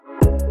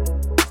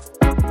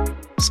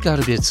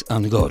Skarbiec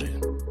Angory.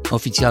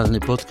 Oficjalny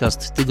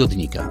podcast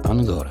tygodnika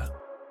Angora.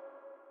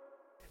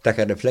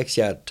 Taka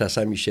refleksja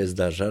czasami się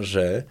zdarza,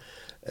 że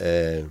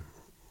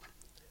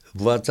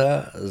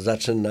władza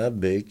zaczyna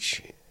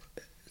być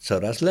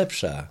coraz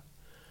lepsza.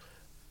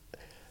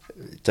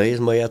 To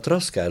jest moja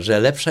troska, że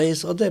lepsza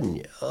jest ode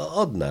mnie,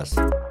 od nas.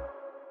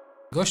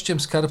 Gościem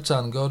Skarbca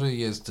Angory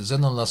jest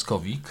Zenon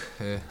Laskowik,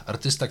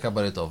 artysta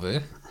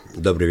kabaretowy.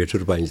 Dobry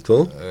wieczór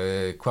Państwu.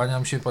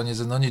 Kłaniam się, panie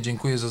Zenonie,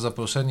 dziękuję za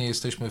zaproszenie.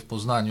 Jesteśmy w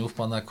Poznaniu, w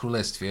pana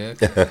królestwie,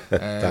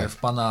 tak. W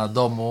pana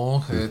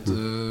domu.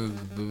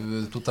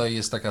 Tutaj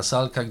jest taka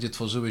salka, gdzie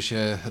tworzyły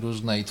się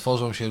różne i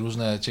tworzą się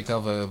różne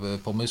ciekawe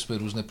pomysły,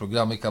 różne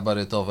programy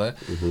kabaretowe.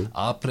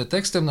 A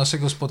pretekstem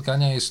naszego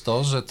spotkania jest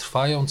to, że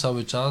trwają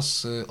cały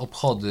czas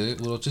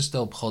uroczyste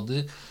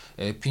obchody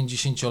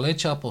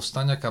 50-lecia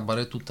powstania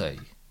kabaretu Tej.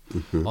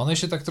 One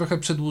się tak trochę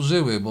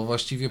przedłużyły, bo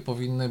właściwie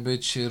powinny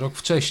być rok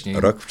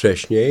wcześniej. Rok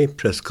wcześniej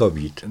przez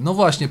COVID. No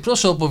właśnie,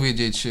 proszę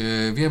opowiedzieć.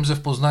 Wiem, że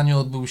w Poznaniu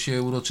odbył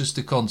się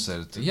uroczysty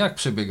koncert. Jak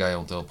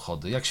przebiegają te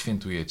obchody? Jak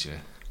świętujecie?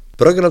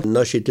 Program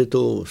nosi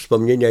tytuł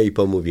Wspomnienia i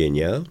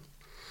pomówienia,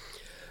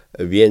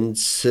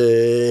 więc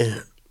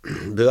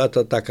była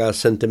to taka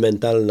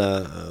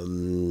sentymentalna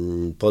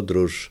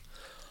podróż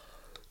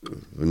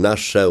w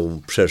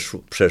naszą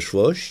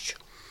przeszłość,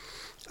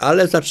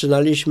 ale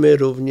zaczynaliśmy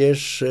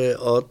również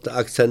od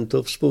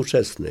akcentów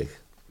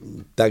współczesnych,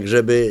 tak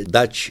żeby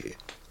dać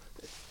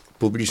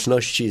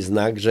publiczności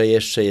znak, że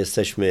jeszcze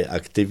jesteśmy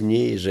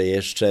aktywni, że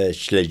jeszcze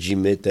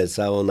śledzimy tę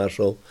całą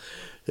naszą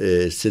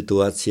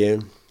sytuację.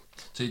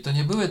 Czyli to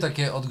nie były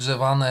takie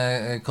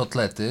odgrzewane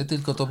kotlety,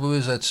 tylko to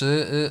były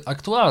rzeczy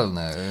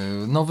aktualne.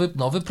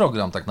 Nowy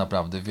program tak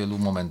naprawdę w wielu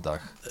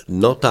momentach.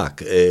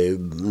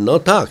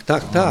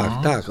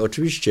 Tak,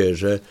 oczywiście,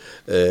 że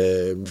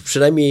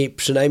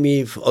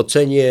przynajmniej w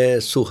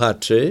ocenie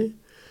słuchaczy,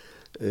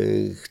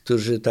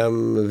 którzy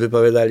tam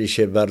wypowiadali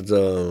się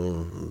bardzo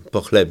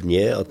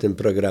pochlebnie o tym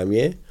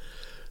programie,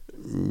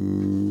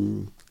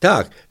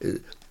 tak,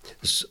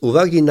 z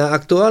uwagi na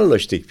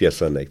aktualność tych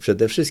piosenek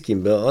przede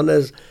wszystkim, bo one,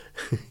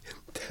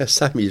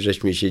 sami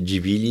żeśmy się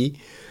dziwili,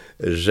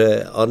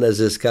 że one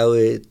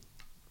zyskały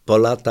po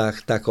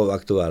latach taką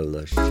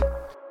aktualność.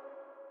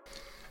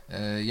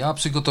 Ja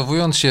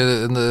przygotowując się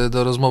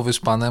do rozmowy z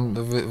panem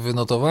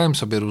wynotowałem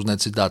sobie różne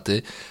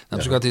cytaty. Na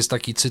przykład jest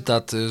taki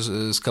cytat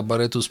z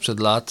kabaretu sprzed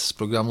lat, z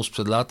programu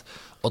sprzed lat.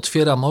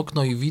 Otwieram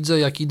okno i widzę,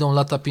 jak idą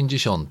lata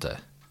 50.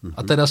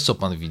 A teraz co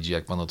pan widzi,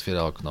 jak pan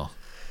otwiera okno?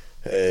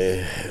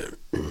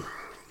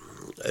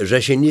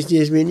 Że się nic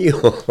nie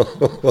zmieniło.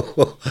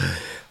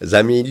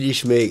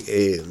 Zamieniliśmy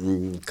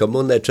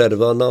komunę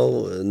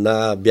czerwoną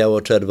na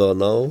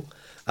biało-czerwoną,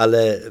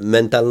 ale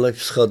mentalność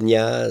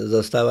wschodnia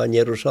została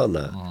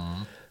nieruszona.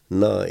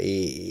 No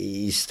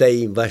i z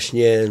tej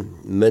właśnie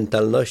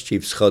mentalności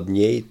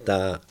wschodniej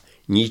ta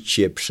nic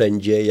się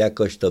wszędzie,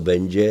 jakoś to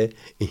będzie.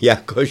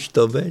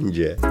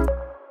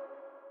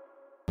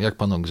 Jak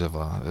pan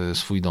ogrzewa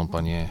swój dom,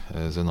 panie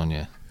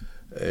Zenonie?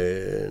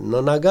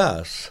 No na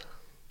gaz.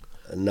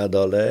 Na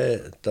dole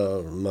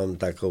to mam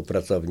taką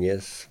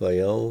pracownię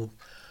swoją,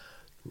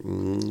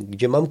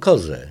 gdzie mam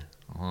kozę.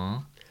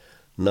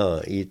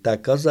 No i ta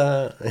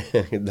koza,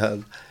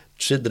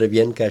 3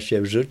 drewienka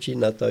się wrzuci,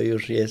 no to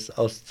już jest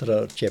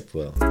ostro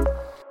ciepło.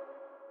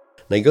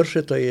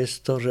 Najgorsze to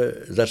jest to,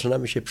 że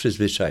zaczynamy się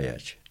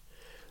przyzwyczajać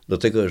do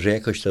tego, że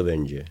jakoś to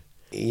będzie.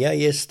 Ja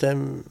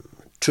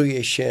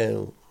czuję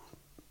się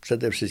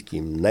przede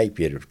wszystkim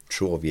najpierw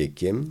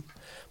człowiekiem,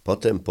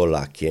 potem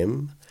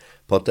Polakiem,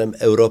 potem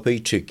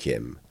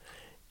Europejczykiem.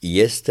 I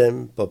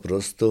jestem po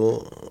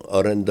prostu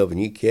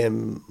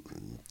orędownikiem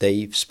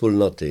tej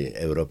wspólnoty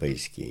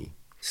europejskiej.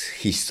 Z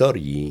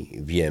historii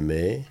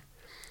wiemy,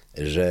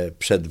 że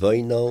przed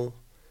wojną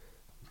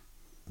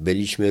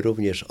byliśmy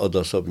również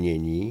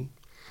odosobnieni,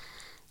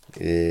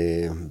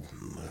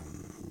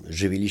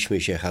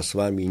 żywiliśmy się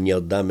hasłami nie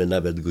oddamy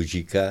nawet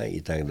guzika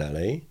i tak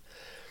dalej.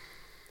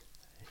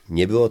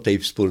 Nie było tej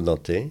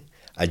wspólnoty,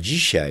 a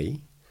dzisiaj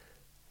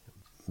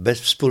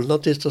bez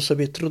wspólnoty to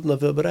sobie trudno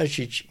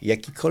wyobrazić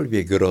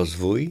jakikolwiek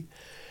rozwój,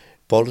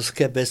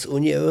 Polskę bez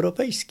Unii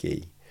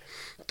Europejskiej.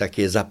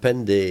 Takie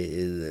zapędy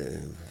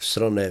w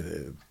stronę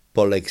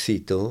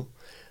polexitu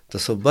to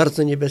są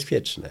bardzo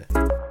niebezpieczne.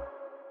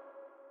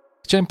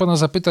 Chciałem pana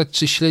zapytać,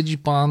 czy śledzi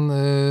pan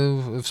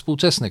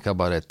współczesne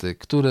kabarety?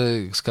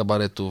 Który z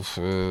kabaretów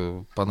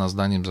pana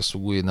zdaniem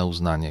zasługuje na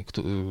uznanie?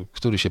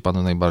 Który się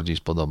panu najbardziej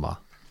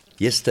spodoba?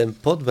 Jestem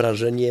pod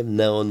wrażeniem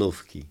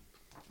neonówki.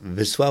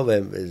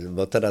 Wysłałem,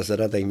 bo teraz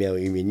Radek miał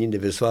imieniny,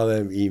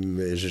 wysłałem im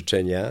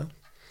życzenia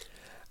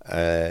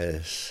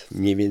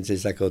mniej więcej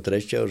z taką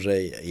treścią,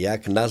 że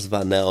jak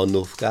nazwa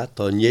neonówka,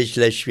 to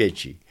nieźle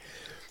świeci.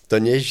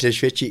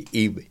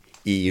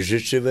 I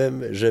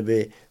życzyłem,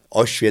 żeby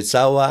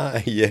oświecała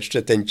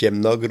jeszcze ten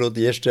ciemnogród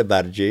jeszcze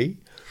bardziej,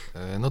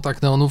 No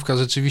tak, neonówka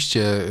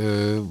rzeczywiście,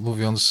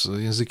 mówiąc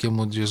językiem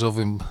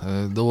młodzieżowym,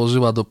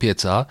 dołożyła do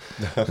pieca.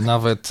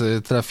 Nawet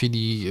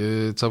trafili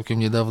całkiem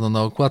niedawno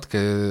na okładkę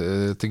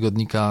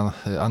tygodnika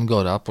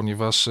Angora,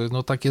 ponieważ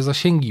no, takie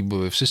zasięgi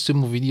były. Wszyscy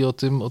mówili o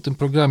tym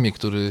programie,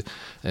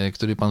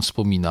 który pan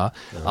wspomina.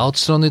 A od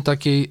strony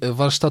takiej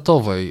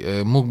warsztatowej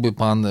mógłby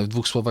pan w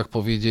 2 słowach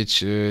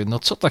powiedzieć, no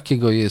co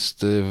takiego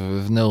jest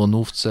w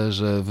neonówce,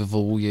 że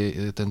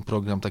wywołuje ten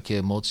program takie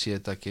emocje,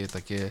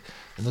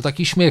 no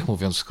taki śmiech,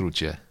 mówiąc w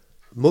skrócie.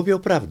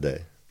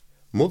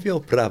 Mówią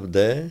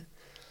prawdę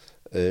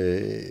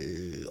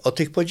o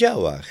tych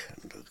podziałach,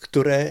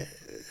 które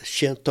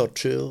się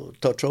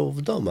toczą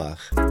w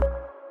domach.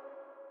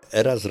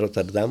 Era z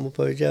Rotterdamu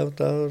powiedział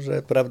to,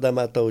 że prawda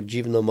ma tą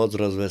dziwną moc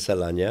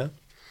rozweselania.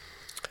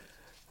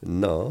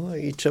 No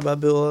i trzeba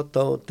było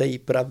tej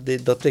prawdy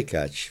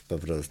dotykać po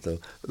prostu,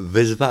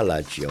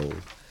 wyzwalać ją.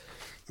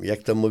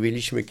 Jak to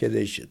mówiliśmy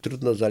kiedyś,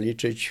 trudno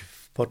zaliczyć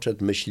w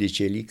poczet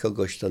myślicieli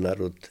kogoś, kto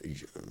naród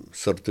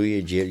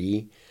sortuje,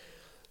 dzieli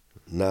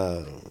na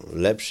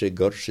lepszy,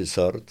 gorszy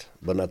sort,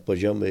 bo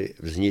nadpoziomy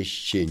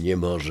wznieść się nie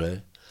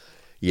może.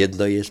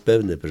 Jedno jest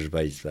pewne, proszę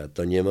Państwa,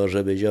 to nie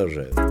może być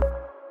orzeł.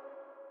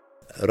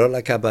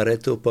 Rola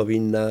kabaretu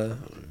powinna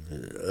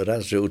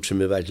raz, że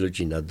utrzymywać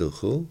ludzi na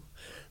duchu,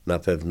 na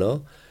pewno,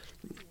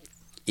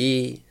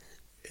 i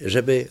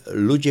żeby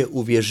ludzie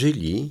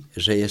uwierzyli,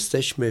 że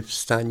jesteśmy w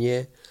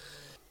stanie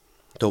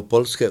tą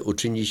Polskę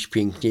uczynić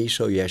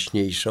piękniejszą,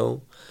 jaśniejszą.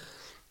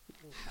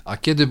 A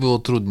kiedy było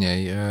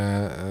trudniej?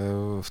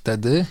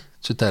 Wtedy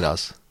czy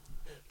teraz?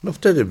 No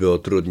wtedy było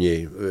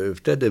trudniej.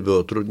 Wtedy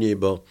było trudniej,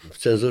 bo w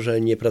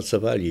cenzurze nie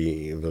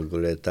pracowali w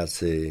ogóle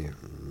tacy,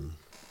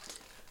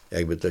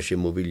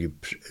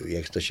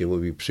 jak to się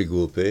mówi,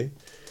 przygłupy,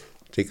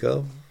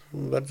 tylko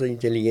bardzo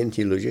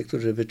inteligentni ludzie,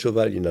 którzy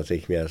wyczuwali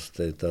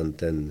natychmiast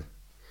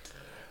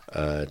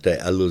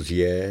te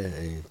aluzje,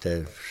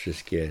 te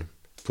wszystkie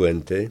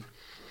puenty.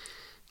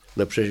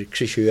 No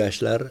Krzysiu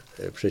Jaślar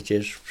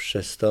przecież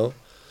przez to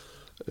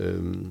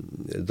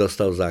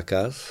dostał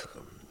zakaz.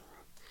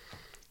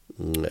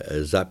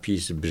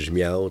 Zapis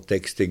brzmiał: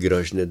 teksty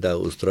groźne dla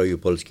ustroju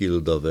Polski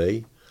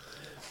Ludowej.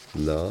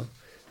 No,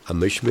 a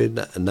myśmy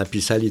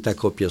napisali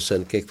taką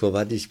piosenkę Quo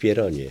Vadis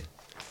Pieronie.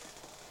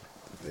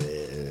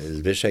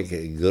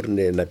 Zbyszek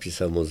Górny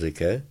napisał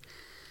muzykę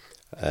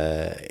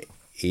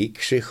i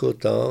Krzychu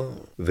to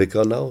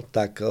wykonał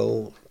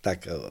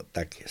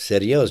tak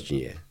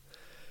serioznie.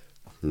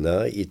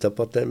 No i to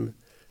potem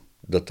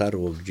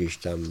dotarło gdzieś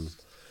tam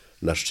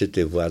na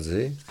szczyty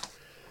władzy.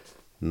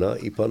 No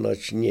i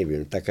ponoć, nie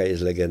wiem, taka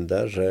jest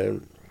legenda, że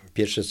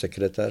pierwszy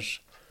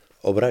sekretarz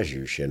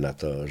obraził się na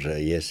to,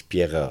 że jest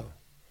Pierrot.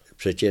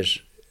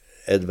 Przecież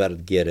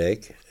Edward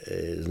Gierek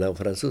znał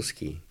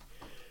francuski,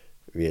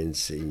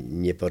 więc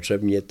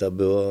niepotrzebnie to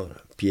było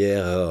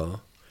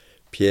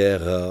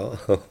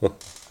Pierrot,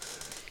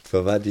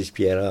 Quo Vadis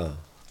Pierrot.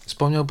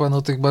 Wspomniał pan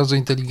o tych bardzo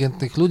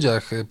inteligentnych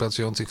ludziach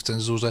pracujących w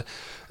cenzurze.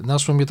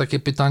 Naszło mnie takie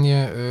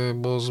pytanie,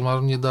 bo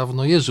zmarł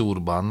niedawno Jerzy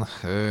Urban.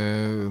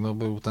 No,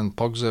 był ten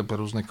pogrzeb,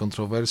 różne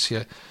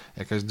kontrowersje,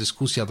 jakaś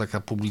dyskusja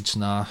taka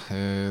publiczna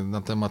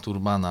na temat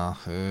Urbana.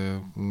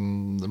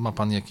 Ma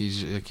pan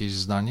jakieś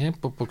zdanie?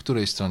 Po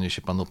której stronie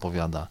się pan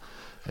opowiada?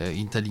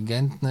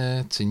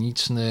 Inteligentny,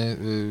 cyniczny?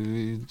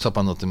 Co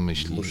pan o tym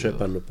myśli? Muszę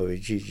panu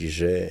powiedzieć,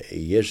 że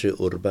Jerzy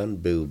Urban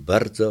był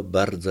bardzo,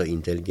 bardzo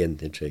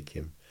inteligentnym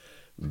człowiekiem.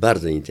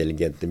 Bardzo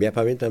inteligentnym. Ja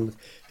pamiętam,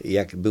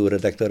 jak był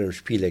redaktorem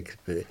Szpilek,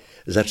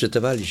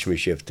 zaczytywaliśmy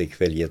się w tych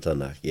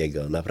felietonach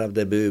jego.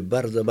 Naprawdę były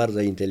bardzo,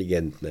 bardzo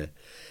inteligentne.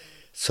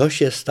 Co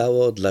się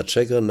stało?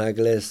 Dlaczego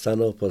nagle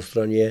stanął po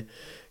stronie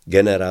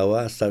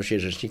generała, stał się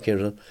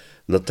rzecznikiem?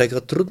 No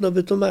tego trudno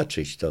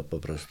wytłumaczyć to po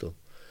prostu.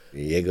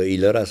 Jego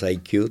iloraz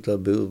IQ to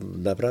był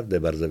naprawdę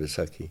bardzo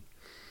wysoki.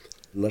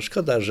 No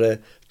szkoda, że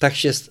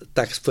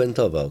tak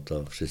spuentował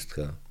to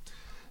wszystko.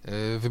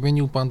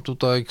 Wymienił pan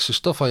tutaj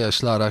Krzysztofa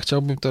Jaślara.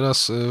 Chciałbym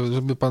teraz,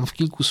 żeby pan w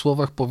kilku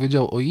słowach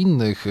powiedział o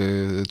innych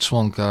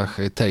członkach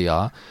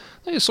TEJA.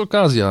 No jest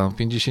okazja,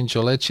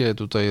 50-lecie,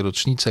 tutaj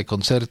rocznice,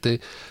 koncerty.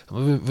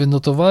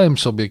 Wynotowałem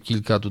sobie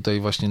kilka tutaj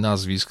właśnie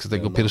nazwisk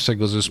tego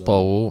pierwszego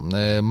zespołu.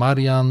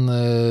 Marian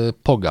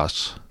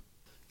Pogasz.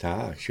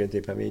 Tak,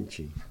 świętej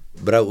pamięci.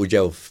 Brał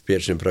udział w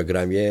pierwszym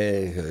programie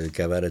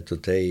kabaretu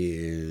tej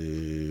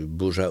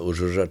Burza u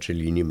Żurza,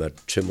 czyli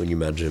Czemu nie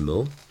ma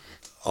dżymu.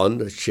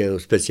 On się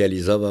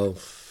specjalizował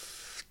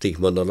w tych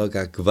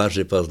monologach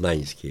Gwarzy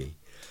Poznańskiej.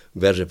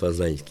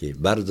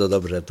 Bardzo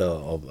dobrze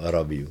to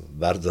robił,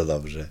 bardzo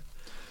dobrze.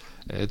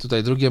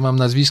 Tutaj drugie mam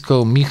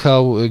nazwisko,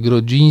 Michał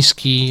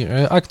Grodziński,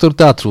 aktor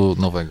Teatru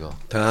Nowego.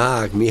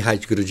 Tak, Michał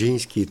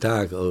Grodziński,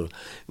 tak.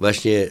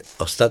 Właśnie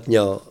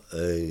ostatnio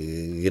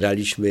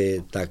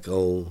graliśmy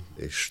taką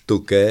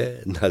sztukę,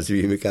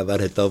 nazwijmy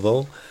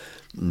kabaretową,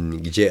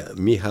 gdzie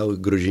Michał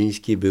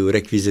Grodziński był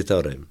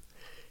rekwizytorem.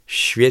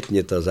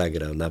 Świetnie to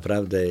zagrał,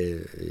 naprawdę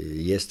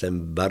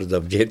jestem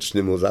bardzo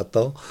wdzięczny mu za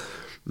to.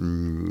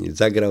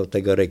 Zagrał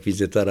tego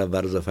rekwizytora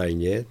bardzo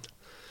fajnie.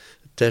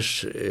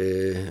 Też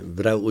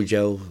brał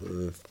udział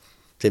w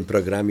tym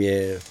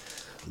programie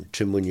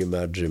Czemu nie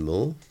ma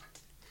dżimu?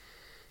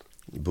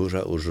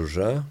 Burza u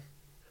żuża.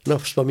 No,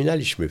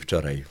 wspominaliśmy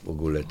wczoraj w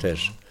ogóle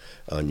też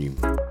o nim.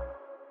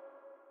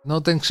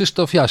 No ten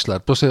Krzysztof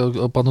Jaślar, proszę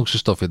o panu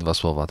Krzysztofie 2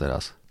 słowa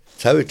teraz.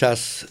 Cały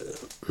czas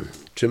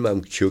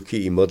trzymam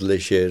kciuki i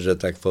modlę się, że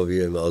tak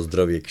powiem, o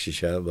zdrowie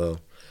Krzysia, bo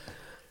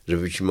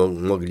żebyśmy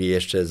mogli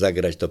jeszcze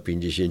zagrać to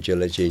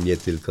 50-lecie i nie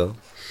tylko,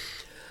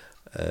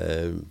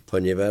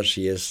 ponieważ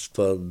jest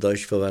po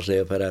dość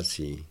poważnej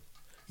operacji.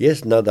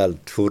 Jest nadal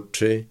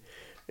twórczy,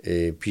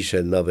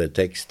 pisze nowe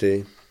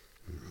teksty.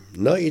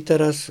 No i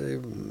teraz,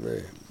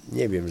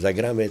 nie wiem,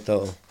 zagramy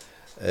to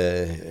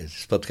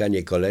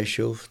spotkanie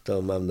kolesiów,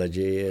 to mam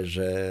nadzieję,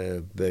 że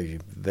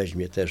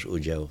weźmie też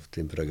udział w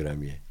tym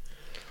programie.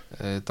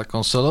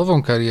 Taką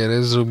solową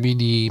karierę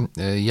zrobili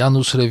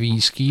Janusz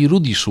Rewiński i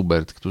Rudy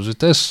Schubert, którzy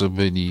też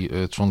byli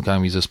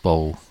członkami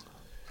zespołu.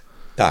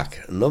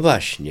 Tak,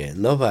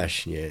 no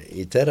właśnie.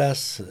 I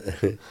teraz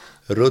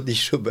Rudy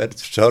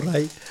Schubert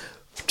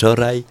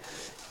wczoraj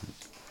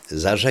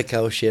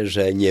zarzekał się,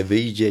 że nie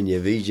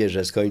wyjdzie,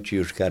 że skończy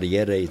już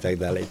karierę i tak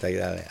dalej,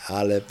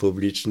 ale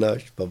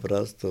publiczność po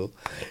prostu,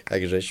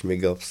 jak żeśmy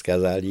go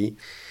wskazali,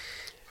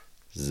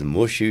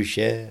 zmusił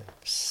się,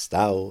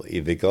 wstał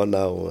i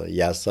wykonał: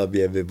 ja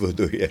sobie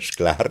wybuduję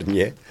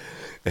szklarnię,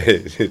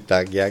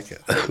 tak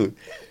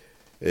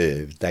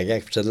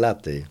jak przed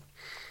laty.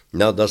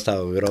 No,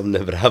 dostał ogromne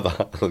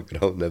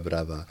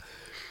brawa.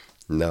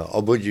 No,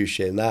 obudził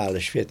się, no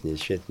ale świetnie,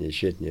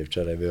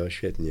 wczoraj było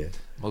świetnie.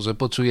 Może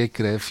poczuje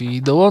krew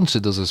i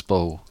dołączy do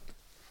zespołu.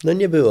 No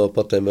nie było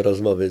potem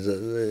rozmowy,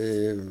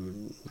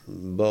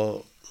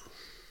 bo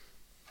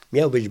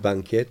miał być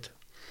bankiet,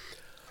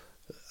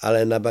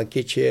 ale na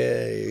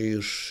bankiecie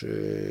już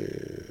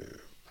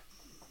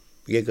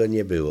jego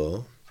nie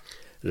było,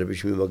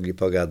 żebyśmy mogli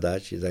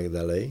pogadać i tak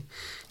dalej.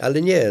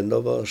 Ale nie,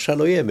 no bo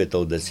szanujemy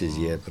tą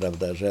decyzję,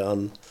 prawda, że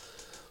on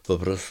po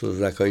prostu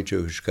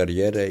zakończył już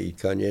karierę i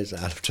koniec,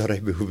 ale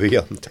wczoraj był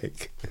wyjątek.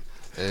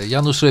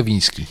 Janusz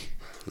Rewiński.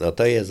 No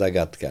to jest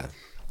zagadka.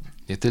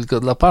 Nie tylko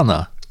dla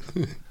pana.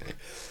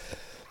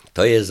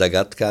 To jest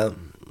zagadka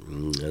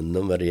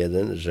numer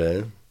 1,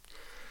 że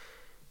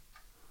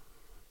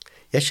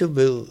Jasiu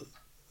był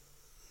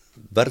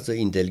bardzo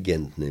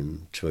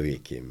inteligentnym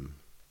człowiekiem.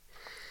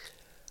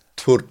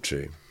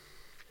 Twórczy.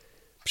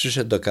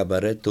 Przyszedł do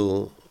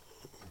kabaretu,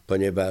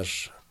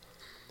 ponieważ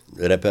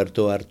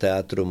repertuar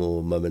teatru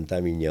mu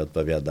momentami nie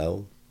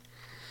odpowiadał.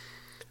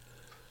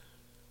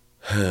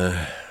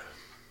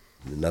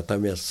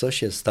 Natomiast co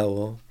się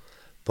stało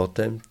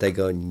potem,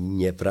 tego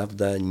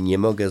nieprawda nie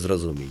mogę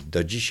zrozumieć.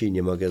 Do dzisiaj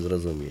nie mogę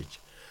zrozumieć.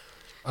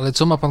 Ale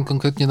co ma pan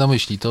konkretnie na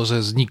myśli? To,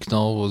 że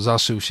zniknął,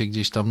 zaszył się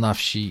gdzieś tam na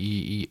wsi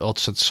i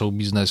odszedł z show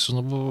biznesu?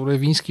 No bo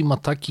Rewiński ma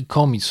taki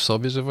komiks w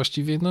sobie, że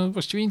właściwie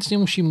nic nie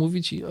musi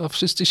mówić, a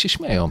wszyscy się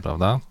śmieją,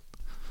 prawda?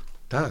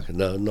 Tak,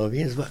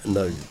 więc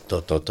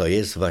to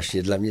jest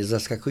właśnie dla mnie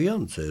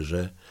zaskakujące,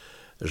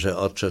 że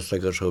odszedł z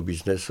tego show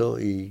biznesu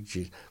i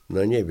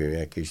no nie wiem,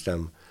 jakiś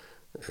tam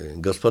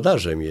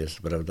gospodarzem jest,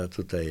 prawda,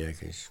 tutaj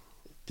jakieś.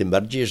 Tym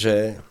bardziej,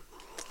 że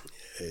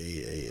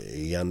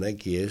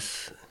Janek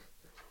jest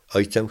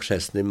ojcem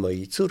chrzestnym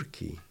mojej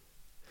córki.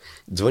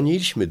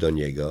 Dzwoniliśmy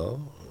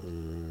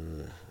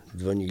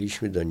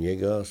do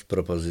niego z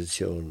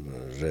propozycją,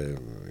 że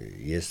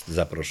jest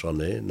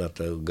zaproszony na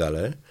tę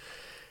galę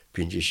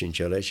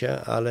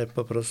 50-lecia, ale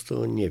po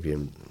prostu nie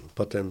wiem.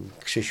 Potem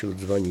Krzysiu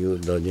dzwonił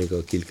do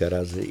niego kilka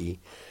razy i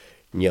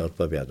nie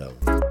odpowiadał.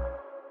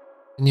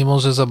 Nie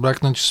może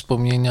zabraknąć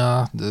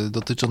wspomnienia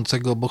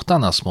dotyczącego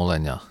Bohdana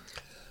Smolenia.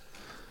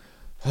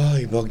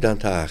 Oj, Bogdan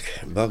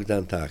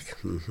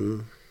tak.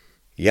 Mhm.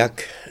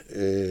 Jak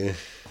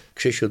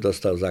Krzysiu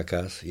dostał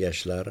zakaz,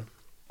 Jaślar,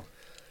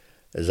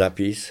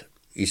 zapis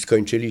i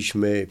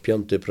skończyliśmy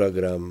 5.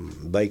 program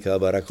Bajka o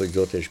baraku i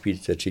złotej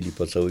szpilce, czyli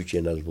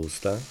Pocałujcie nas w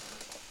usta.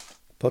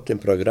 Po tym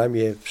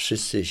programie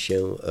wszyscy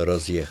się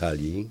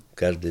rozjechali,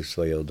 każdy w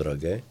swoją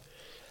drogę.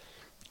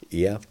 I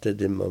ja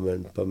wtedy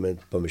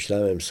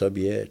pomyślałem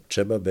sobie,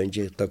 trzeba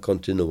będzie to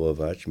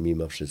kontynuować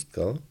mimo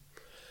wszystko.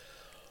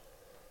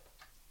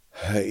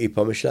 I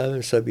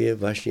pomyślałem sobie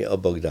właśnie o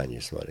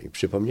Bogdanie Smoleń.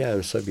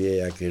 Przypomniałem sobie,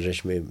 jak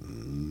żeśmy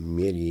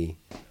mieli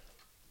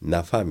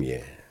na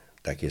FAM-ie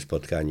takie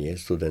spotkanie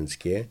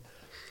studenckie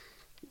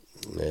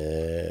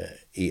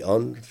i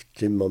on w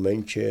tym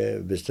momencie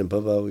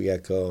występował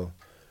jako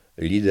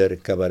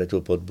lider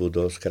kabaretu Pod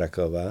Budą z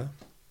Krakowa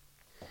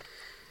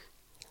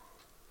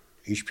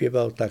i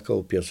śpiewał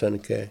taką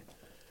piosenkę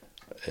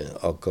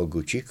o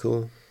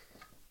koguciku,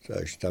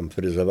 coś tam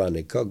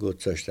fryzowany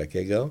kogut, coś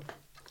takiego.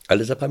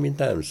 Ale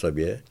zapamiętałem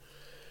sobie,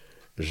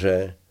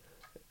 że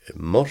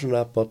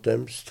można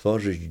potem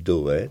stworzyć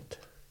duet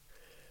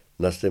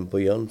w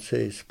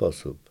następujący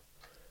sposób.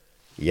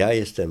 Ja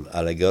jestem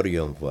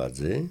alegorią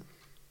władzy,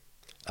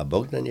 a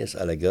Bogdan jest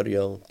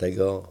alegorią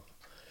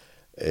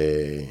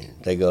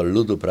tego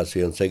ludu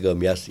pracującego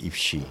miast i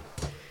wsi.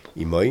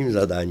 I moim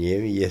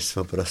zadaniem jest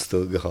po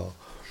prostu go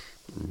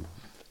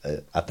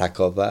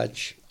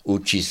atakować,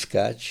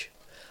 uciskać,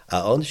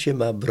 a on się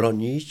ma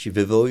bronić,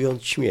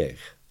 wywołując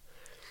śmiech.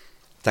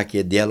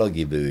 takie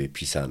dialogi były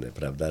pisane,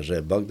 prawda,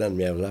 że Bogdan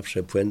miał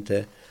zawsze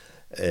puentę,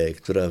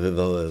 która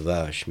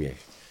wywoływała śmiech.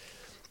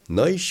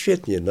 No i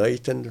świetnie, no i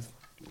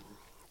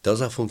to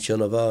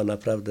zafunkcjonowało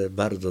naprawdę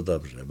bardzo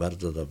dobrze,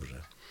 bardzo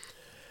dobrze.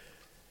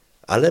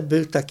 Ale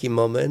był taki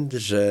moment,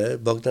 że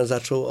Bogdan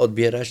zaczął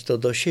odbierać to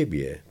do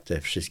siebie,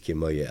 te wszystkie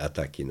moje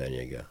ataki na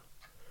niego.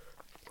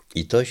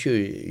 I to się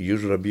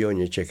już robiło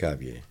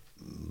nieciekawie,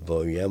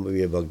 bo ja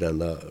mówię, Bogdan,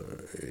 no,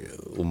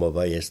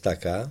 umowa jest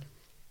taka,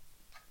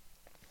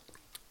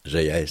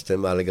 że ja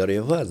jestem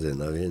alegorią władzy,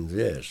 no więc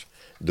wiesz,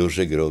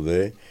 duży,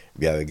 gruby,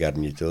 biały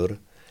garnitur,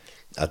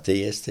 a ty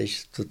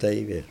jesteś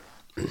tutaj, wiesz.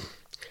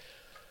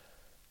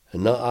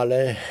 No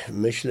ale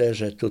myślę,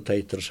 że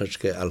tutaj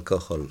troszeczkę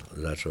alkohol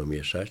zaczął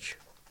mieszać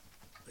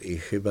i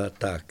chyba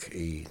tak,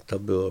 i to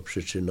było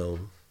przyczyną,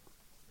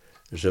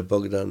 że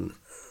Bogdan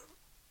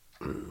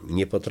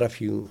nie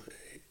potrafił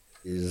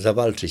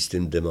zawalczyć z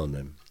tym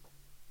demonem.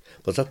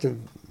 Poza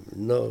tym,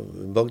 no,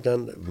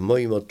 Bogdan w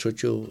moim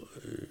odczuciu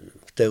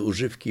w te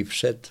używki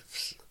wszedł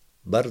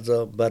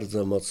bardzo,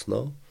 bardzo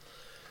mocno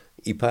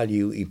i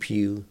palił, i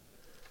pił.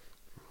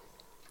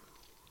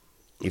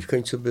 I w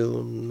końcu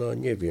był, no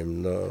nie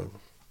wiem, no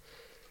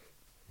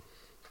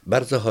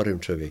bardzo chorym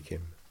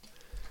człowiekiem.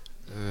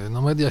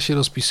 No media się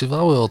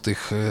rozpisywały o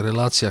tych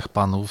relacjach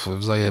panów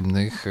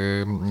wzajemnych.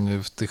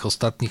 W tych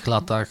ostatnich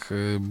latach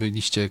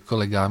byliście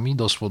kolegami,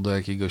 doszło do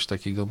jakiegoś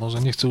takiego,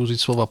 może nie chcę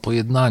użyć słowa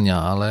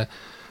pojednania, ale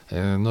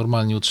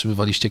normalnie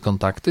utrzymywaliście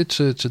kontakty,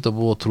 czy to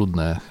było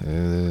trudne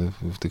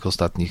w tych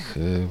ostatnich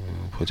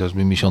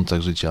chociażby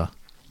miesiącach życia?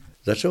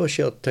 Zaczęło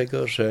się od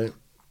tego, że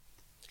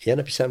ja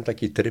napisałem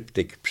taki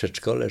tryptyk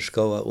Przedszkole,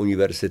 Szkoła,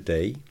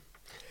 Uniwersytet,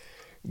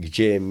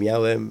 gdzie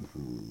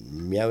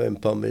miałem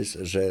pomysł,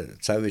 że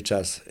cały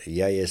czas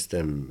ja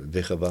jestem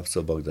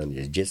wychowawcą, Bogdan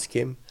jest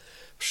dzieckiem,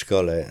 w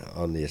szkole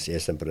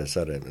jestem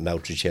profesorem,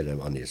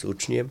 nauczycielem, on jest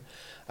uczniem,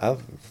 a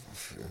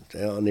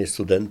on jest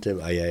studentem,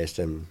 a ja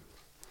jestem...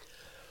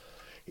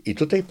 I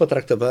tutaj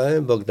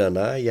potraktowałem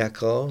Bogdana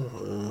jako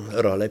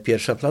rolę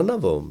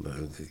pierwszoplanową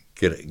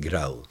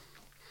grał.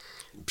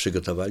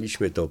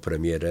 Przygotowaliśmy tą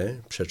premierę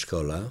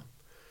Przedszkola.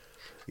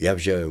 Ja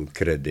wziąłem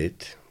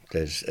kredyt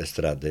też z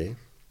estrady,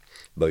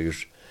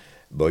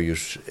 bo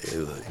już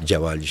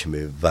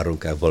działaliśmy w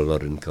warunkach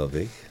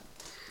wolnorynkowych.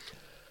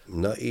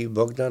 No i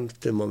Bogdan w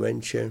tym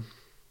momencie,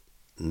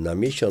 na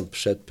miesiąc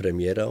przed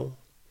premierą,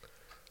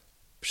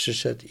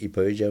 przyszedł i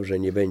powiedział, że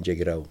nie będzie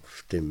grał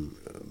w tym,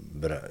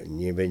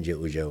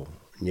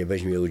 nie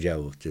weźmie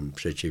udziału w tym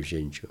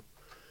przedsięwzięciu.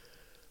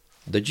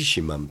 Do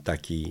dzisiaj mam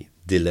taki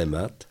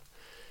dylemat,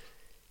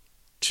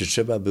 czy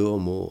trzeba było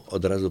mu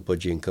od razu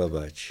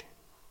podziękować,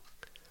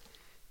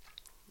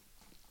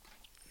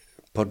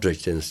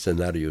 podrzeć ten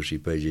scenariusz i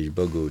powiedzieć: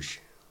 Boguś,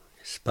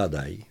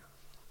 spadaj,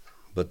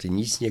 bo ty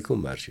nic nie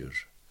kumasz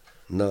już.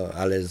 No,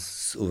 ale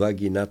z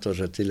uwagi na to,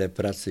 że tyle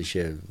pracy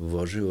się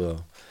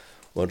włożyło,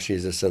 łącznie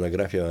ze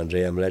scenografią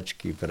Andrzeja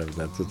Mleczki,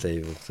 prawda,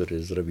 tutaj,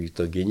 który zrobił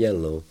to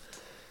genialną.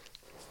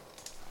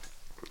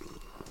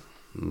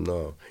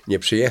 No, nie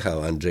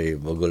przyjechał Andrzej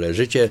w ogóle.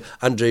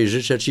 Andrzej,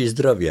 życzę ci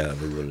zdrowia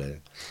w ogóle.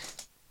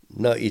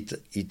 No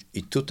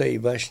i tutaj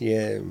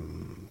właśnie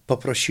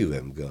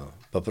poprosiłem go.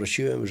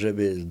 Poprosiłem,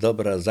 żeby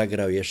dobra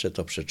zagrał jeszcze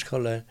to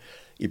przedszkole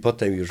i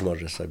potem już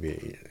może sobie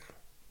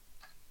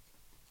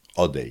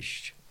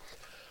odejść.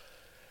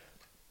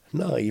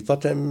 No i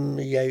potem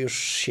ja już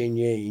się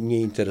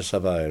nie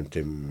interesowałem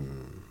tym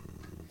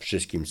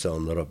wszystkim, co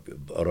on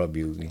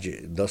robił.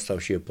 Gdzie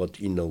dostał się pod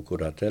inną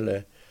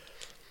kuratelę.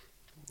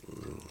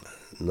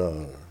 No,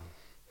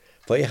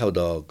 pojechał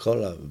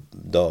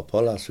do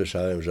Opola,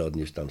 słyszałem, że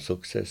odniósł tam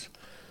sukces.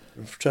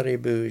 Wczoraj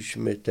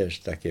byliśmy też,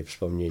 takie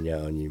wspomnienia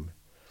o nim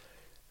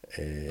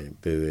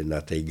były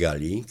na tej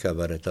gali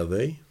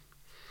kabaretowej,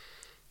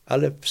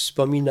 ale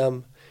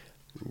wspominam,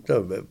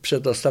 to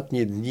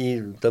przedostatnie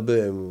dni to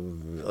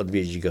byłem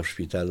odwiedzić go w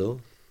szpitalu,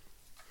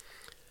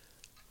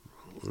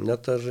 no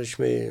to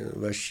żeśmy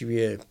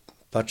właściwie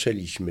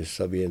patrzyliśmy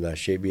sobie na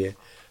siebie,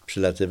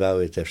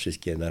 przylatywały te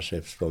wszystkie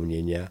nasze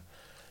wspomnienia,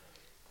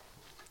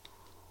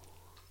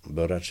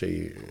 bo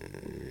raczej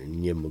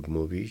nie mógł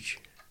mówić.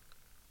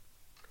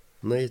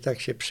 No i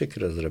tak się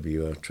przykro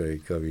zrobiło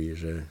człowiekowi,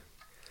 że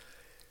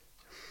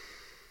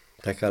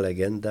taka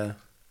legenda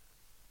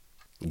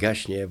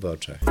gaśnie w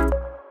oczach.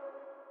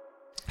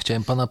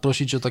 Chciałem pana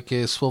prosić o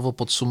takie słowo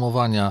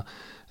podsumowania,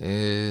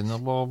 no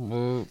bo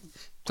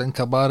ten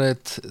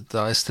kabaret,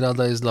 ta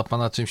estrada jest dla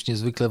pana czymś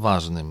niezwykle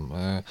ważnym.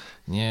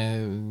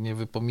 Nie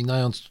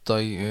wypominając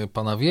tutaj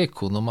pana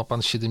wieku, no ma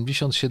pan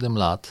 77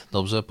 lat,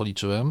 dobrze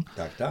policzyłem?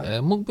 Tak, tak.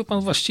 Mógłby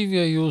pan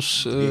właściwie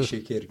już... Dwie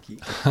siekierki.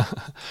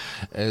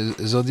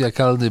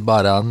 Zodiakalny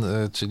baran,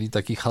 czyli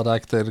taki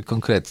charakter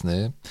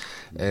konkretny.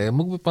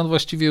 Mógłby pan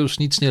właściwie już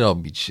nic nie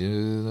robić.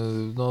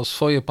 No,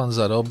 swoje pan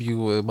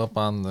zarobił, ma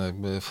pan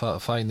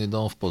fajny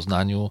dom w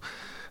Poznaniu,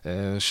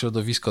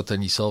 środowisko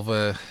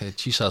tenisowe,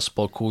 cisza,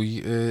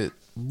 spokój.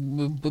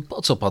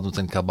 Po co panu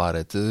ten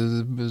kabaret,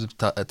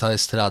 ta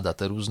estrada,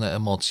 te różne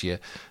emocje?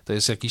 To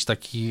jest jakiś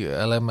taki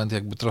element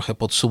jakby trochę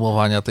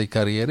podsumowania tej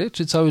kariery,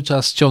 czy cały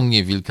czas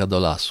ciągnie wilka do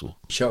lasu?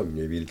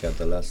 Ciągnie wilka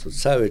do lasu,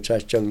 cały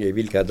czas ciągnie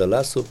wilka do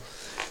lasu,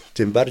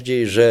 tym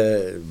bardziej,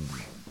 że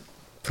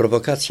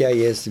prowokacja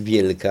jest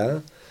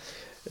wielka,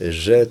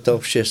 że to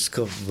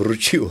wszystko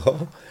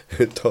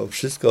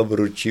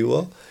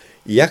wróciło.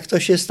 Jak to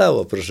się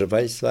stało, proszę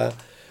Państwa,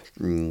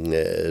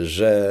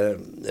 że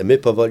my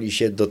powoli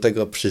się do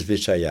tego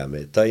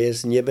przyzwyczajamy. To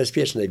jest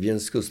niebezpieczne, w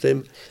związku z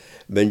tym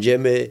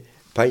będziemy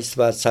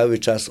Państwa cały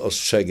czas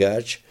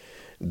ostrzegać,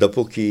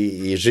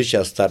 dopóki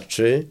życia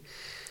starczy,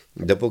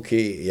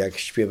 dopóki jak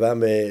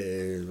śpiewamy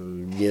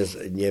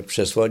nie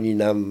przesłoni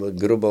nam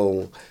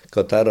grubą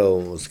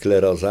kotarą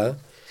skleroza,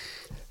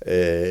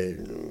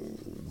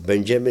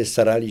 będziemy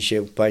starali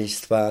się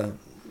Państwa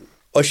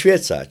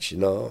oświecać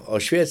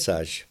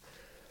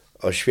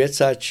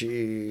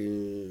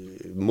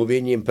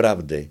mówieniem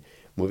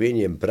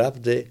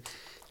prawdy.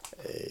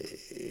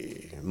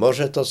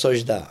 Może to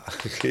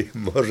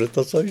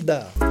coś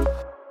da.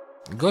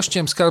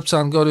 Gościem Skarbca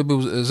Angory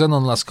był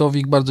Zenon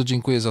Laskowik. Bardzo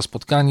dziękuję za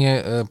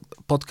spotkanie.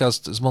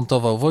 Podcast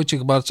zmontował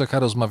Wojciech Barczak, a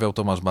rozmawiał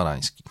Tomasz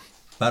Barański.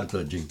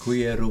 Bardzo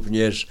dziękuję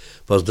również.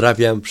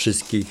 Pozdrawiam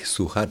wszystkich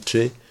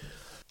słuchaczy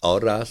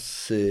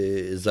oraz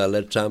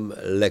zalecam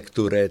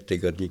lekturę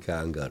tygodnika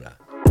Angora.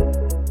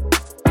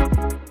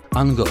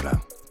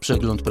 Angora.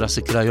 Przegląd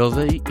prasy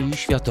krajowej i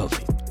światowej.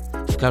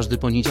 W każdy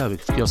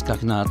poniedziałek w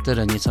kioskach na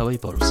terenie całej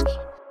Polski.